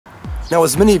Now,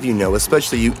 as many of you know,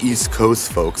 especially you East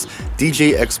Coast folks,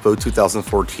 DJ Expo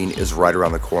 2014 is right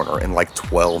around the corner in like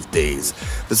 12 days.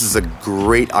 This is a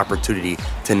great opportunity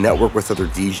to network with other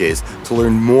DJs, to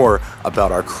learn more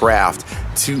about our craft,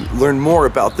 to learn more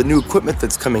about the new equipment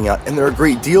that's coming out, and there are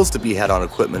great deals to be had on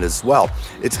equipment as well.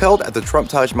 It's held at the Trump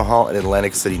Taj Mahal in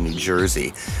Atlantic City, New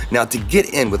Jersey. Now, to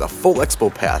get in with a full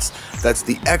Expo pass, that's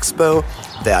the Expo,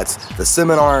 that's the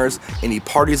seminars, any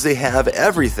parties they have,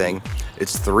 everything,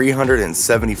 it's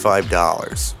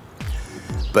 $375.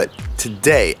 But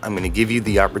today, I'm going to give you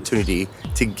the opportunity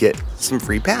to get some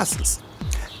free passes.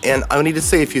 And I need to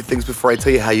say a few things before I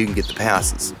tell you how you can get the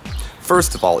passes.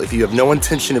 First of all, if you have no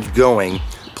intention of going,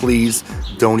 please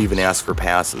don't even ask for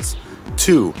passes.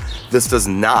 2, this does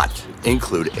not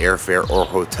include airfare or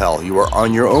hotel. You are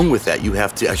on your own with that. You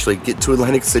have to actually get to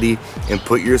Atlantic City and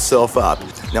put yourself up.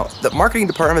 Now, the marketing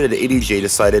department at ADJ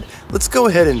decided, let's go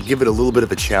ahead and give it a little bit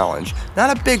of a challenge.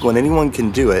 Not a big one, anyone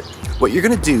can do it. What you're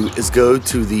gonna do is go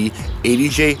to the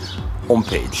ADJ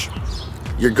homepage.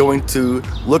 You're going to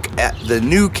look at the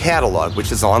new catalog,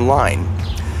 which is online.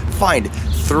 Find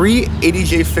 3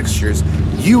 ADJ fixtures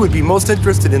you would be most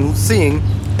interested in seeing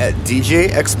at DJ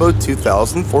Expo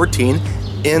 2014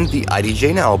 in the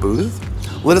ADJ Now booth.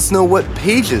 Let us know what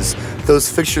pages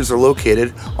those fixtures are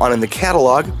located on in the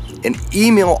catalog and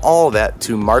email all of that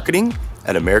to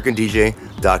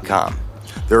marketing@americandj.com.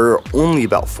 There are only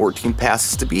about 14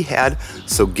 passes to be had,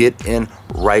 so get in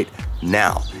right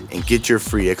now and get your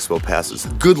free Expo passes.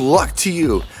 Good luck to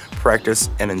you. Practice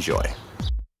and enjoy.